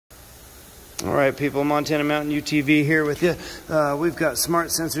All right, people, Montana Mountain UTV here with you. We've got smart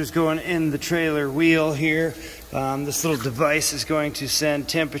sensors going in the trailer wheel here. This little device is going to send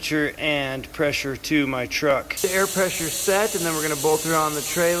temperature and pressure to my truck. The air pressure set, and then we're going to bolt it on the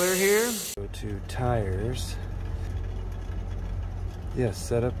trailer here. Go to tires. Yes,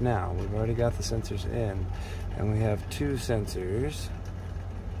 set up now. We've already got the sensors in, and we have 2 sensors.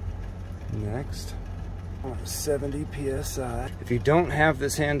 Next. 70 psi. If you don't have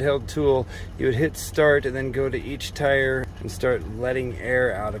this handheld tool, you would hit start and then go to each tire and start letting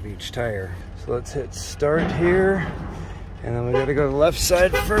air out of each tire. So let's hit start here, and then we gotta go to the left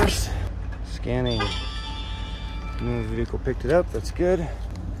side first. Scanning. And the vehicle picked it up, that's good.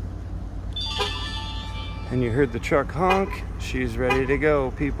 And you heard the truck honk. She's ready to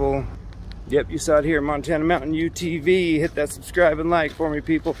go, people. Yep, you saw it here, Montana Mountain UTV. Hit that subscribe and like for me,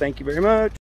 people. Thank you very much.